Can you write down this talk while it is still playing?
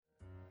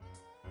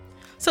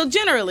So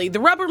generally, the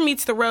rubber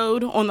meets the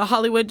road on the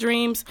Hollywood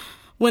dreams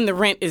when the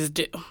rent is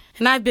due.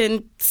 And I've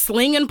been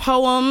slinging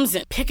poems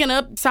and picking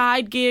up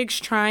side gigs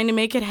trying to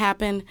make it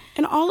happen.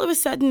 And all of a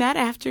sudden that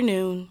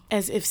afternoon,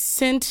 as if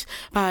sent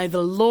by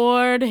the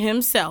Lord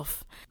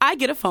himself, I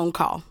get a phone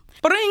call.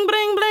 Bling,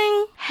 bling,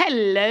 bling.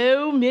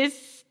 Hello,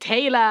 Miss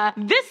Taylor.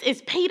 This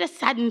is Peter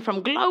Sutton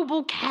from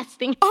Global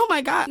Casting. Oh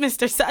my God,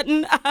 Mr.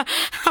 Sutton.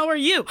 How are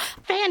you?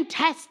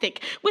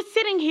 Fantastic. We're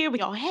sitting here with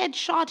your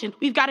headshot and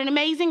we've got an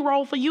amazing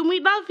role for you and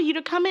we'd love for you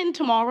to come in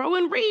tomorrow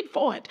and read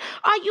for it.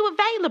 Are you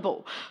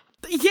available?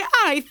 Yeah,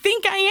 I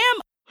think I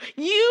am.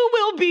 You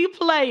will be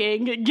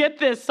playing, get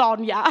this,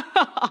 Sonya,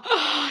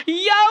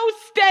 Yo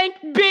Stank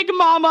Big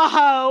Mama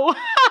Ho.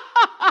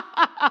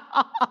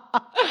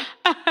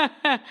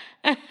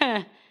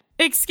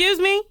 Excuse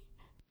me?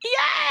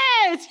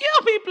 Yes,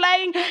 you'll be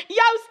playing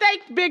Yo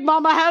Stank Big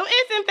Mama Ho.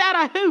 Isn't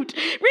that a hoot?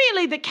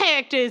 Really, the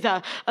character is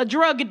a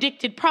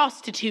drug-addicted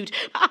prostitute.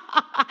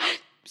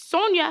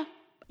 Sonya,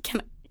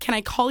 can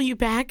I call you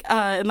back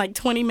in like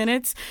 20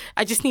 minutes?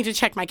 I just need to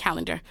check my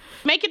calendar.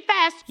 Make it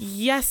fast.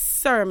 Yes,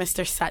 sir,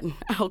 Mr. Sutton.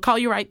 I'll call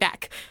you right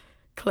back.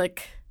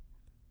 Click.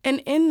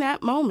 And in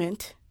that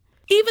moment,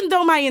 even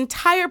though my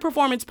entire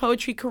performance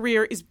poetry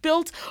career is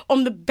built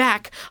on the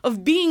back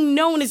of being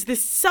known as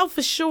this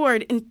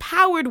self-assured,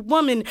 empowered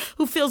woman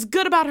who feels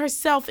good about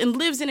herself and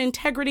lives in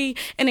integrity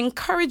and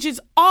encourages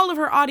all of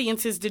her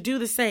audiences to do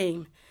the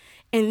same,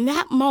 in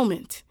that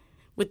moment,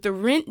 with the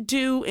rent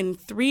due in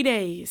 3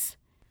 days,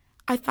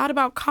 I thought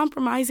about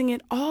compromising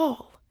it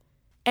all,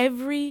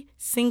 every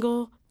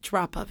single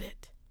drop of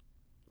it.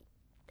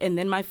 And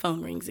then my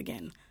phone rings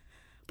again.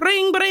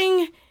 Bring,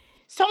 bring.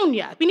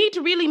 Sonya, we need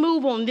to really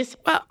move on this.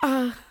 Well,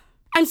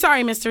 I'm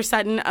sorry, Mr.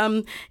 Sutton.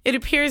 It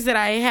appears that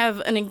I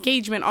have an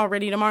engagement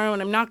already tomorrow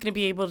and I'm not going to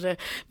be able to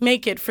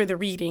make it for the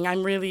reading.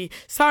 I'm really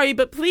sorry,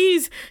 but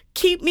please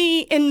keep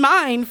me in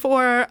mind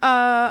for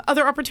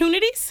other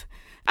opportunities.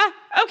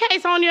 Okay,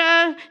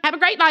 Sonya. Have a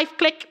great life.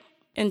 Click.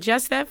 And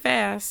just that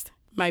fast,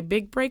 my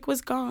big break was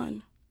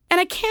gone.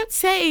 And I can't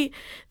say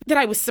that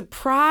I was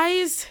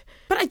surprised,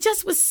 but I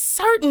just was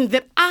certain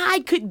that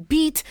I could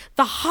beat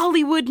the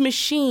Hollywood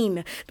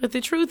machine. But the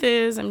truth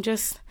is, I'm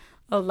just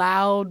a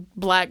loud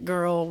black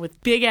girl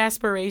with big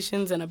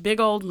aspirations and a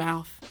big old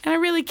mouth. And I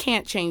really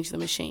can't change the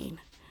machine.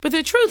 But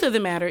the truth of the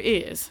matter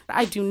is,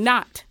 I do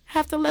not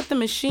have to let the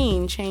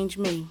machine change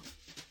me.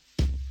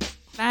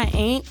 I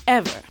ain't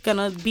ever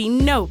gonna be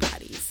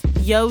nobody's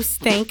Yo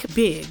Stank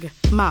Big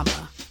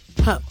Mama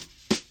Ho.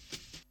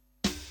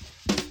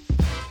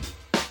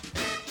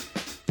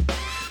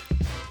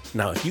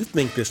 Now, if you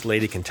think this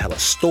lady can tell a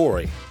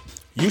story,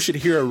 you should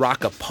hear her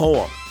rock a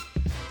poem.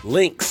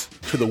 Links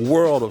to the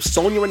world of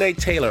Sonya Renee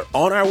Taylor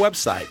on our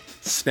website,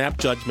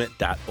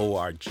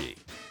 snapjudgment.org.